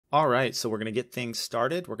All right, so we're going to get things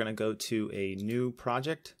started. We're going to go to a new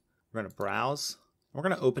project. We're going to browse. We're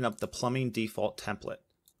going to open up the plumbing default template.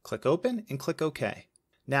 Click open and click OK.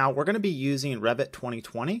 Now we're going to be using Revit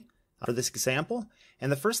 2020 for this example.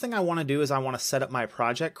 And the first thing I want to do is I want to set up my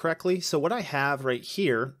project correctly. So what I have right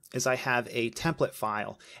here is I have a template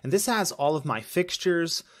file. And this has all of my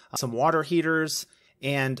fixtures, some water heaters,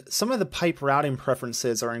 and some of the pipe routing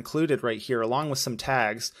preferences are included right here along with some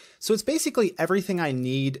tags. So it's basically everything I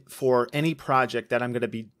need for any project that I'm going to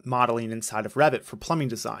be modeling inside of Revit for plumbing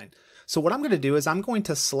design. So what I'm going to do is I'm going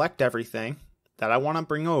to select everything that I want to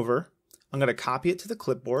bring over. I'm going to copy it to the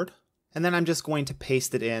clipboard, and then I'm just going to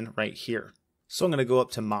paste it in right here. So I'm going to go up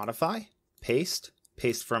to Modify, Paste,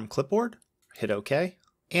 Paste from Clipboard, hit OK,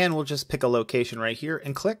 and we'll just pick a location right here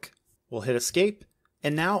and click. We'll hit Escape.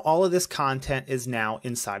 And now all of this content is now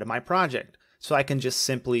inside of my project. So I can just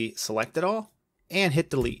simply select it all and hit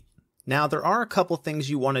delete. Now there are a couple things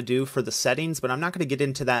you want to do for the settings, but I'm not going to get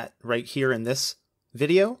into that right here in this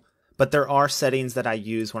video. But there are settings that I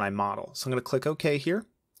use when I model. So I'm going to click OK here.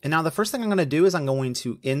 And now the first thing I'm going to do is I'm going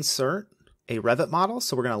to insert a Revit model.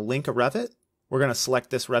 So we're going to link a Revit. We're going to select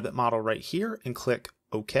this Revit model right here and click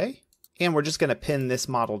OK. And we're just going to pin this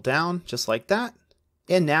model down just like that.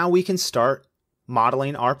 And now we can start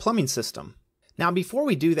modeling our plumbing system. Now before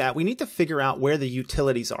we do that, we need to figure out where the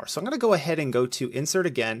utilities are. So I'm going to go ahead and go to Insert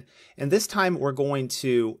again, and this time we're going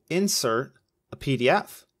to insert a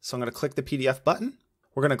PDF. So I'm going to click the PDF button.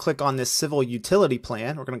 We're going to click on this civil utility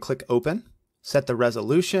plan. We're going to click Open, set the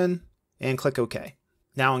resolution, and click OK.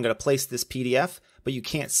 Now I'm going to place this PDF, but you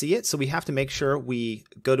can't see it, so we have to make sure we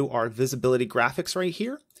go to our visibility graphics right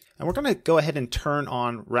here, and we're going to go ahead and turn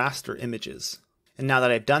on raster images. And now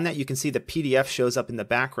that I've done that, you can see the PDF shows up in the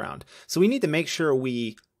background. So we need to make sure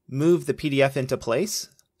we move the PDF into place.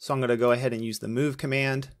 So I'm going to go ahead and use the move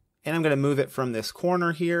command, and I'm going to move it from this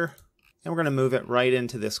corner here, and we're going to move it right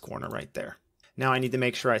into this corner right there. Now I need to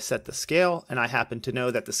make sure I set the scale, and I happen to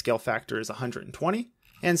know that the scale factor is 120,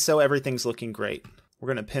 and so everything's looking great.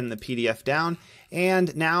 We're going to pin the PDF down,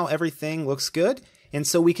 and now everything looks good. And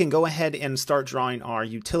so we can go ahead and start drawing our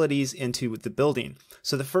utilities into the building.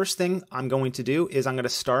 So the first thing I'm going to do is I'm going to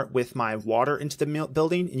start with my water into the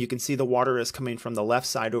building, and you can see the water is coming from the left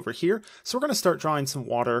side over here. So we're going to start drawing some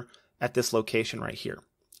water at this location right here.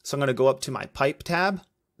 So I'm going to go up to my pipe tab.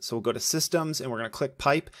 So we'll go to Systems and we're going to click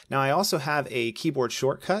Pipe. Now I also have a keyboard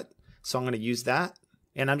shortcut, so I'm going to use that.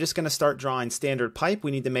 And I'm just going to start drawing standard pipe.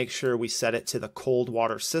 We need to make sure we set it to the cold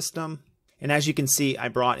water system. And as you can see, I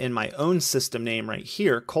brought in my own system name right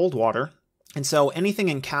here, cold water. And so anything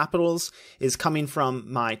in capitals is coming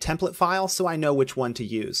from my template file, so I know which one to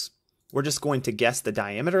use. We're just going to guess the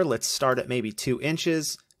diameter. Let's start at maybe 2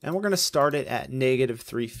 inches, and we're going to start it at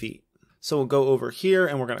 -3 feet. So we'll go over here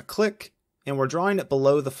and we're going to click, and we're drawing it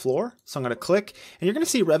below the floor. So I'm going to click, and you're going to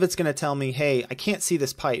see Revit's going to tell me, hey, I can't see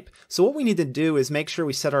this pipe. So what we need to do is make sure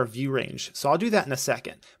we set our view range. So I'll do that in a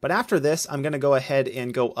second. But after this, I'm going to go ahead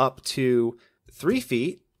and go up to 3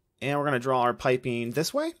 feet, and we're going to draw our piping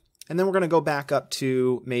this way. And then we're going to go back up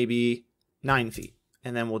to maybe 9 feet,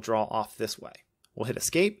 and then we'll draw off this way. We'll hit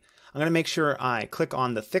Escape. I'm going to make sure I click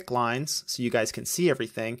on the thick lines so you guys can see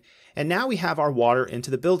everything. And now we have our water into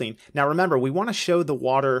the building. Now remember, we want to show the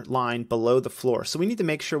water line below the floor. So we need to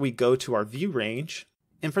make sure we go to our view range.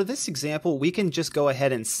 And for this example, we can just go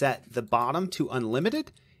ahead and set the bottom to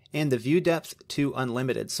unlimited and the view depth to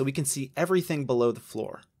unlimited. So we can see everything below the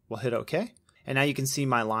floor. We'll hit OK. And now you can see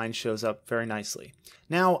my line shows up very nicely.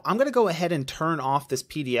 Now I'm going to go ahead and turn off this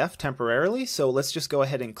PDF temporarily. So let's just go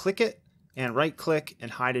ahead and click it and right click and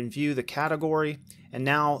hide in view the category. And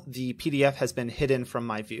now the PDF has been hidden from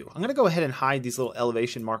my view. I'm going to go ahead and hide these little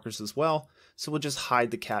elevation markers as well. So we'll just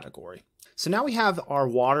hide the category. So now we have our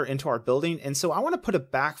water into our building. And so I want to put a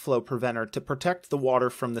backflow preventer to protect the water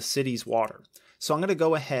from the city's water. So I'm going to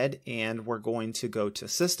go ahead and we're going to go to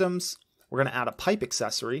Systems. We're going to add a pipe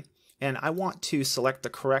accessory. And I want to select the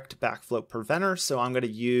correct backflow preventer. So I'm going to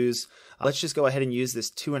use, let's just go ahead and use this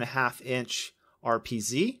 2.5 inch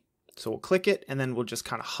RPZ. So we'll click it, and then we'll just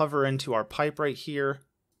kind of hover into our pipe right here,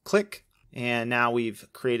 click, and now we've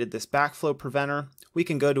created this backflow preventer. We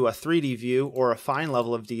can go to a 3D view or a fine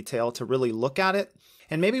level of detail to really look at it.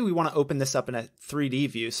 And maybe we want to open this up in a 3D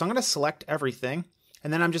view. So I'm going to select everything,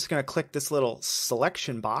 and then I'm just going to click this little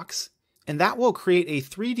selection box, and that will create a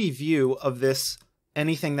 3D view of this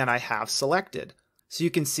anything that I have selected. So you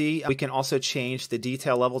can see we can also change the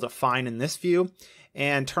detail level to fine in this view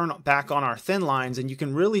and turn back on our thin lines, and you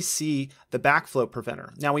can really see the backflow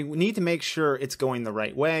preventer. Now we need to make sure it's going the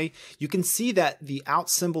right way. You can see that the out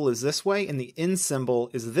symbol is this way and the in symbol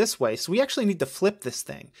is this way. So we actually need to flip this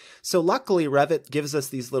thing. So luckily Revit gives us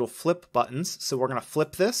these little flip buttons. So we're going to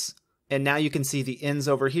flip this, and now you can see the ins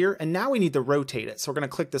over here, and now we need to rotate it. So we're going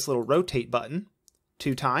to click this little rotate button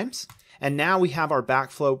 2 times, and now we have our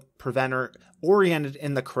backflow preventer oriented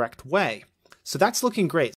in the correct way. So that's looking great.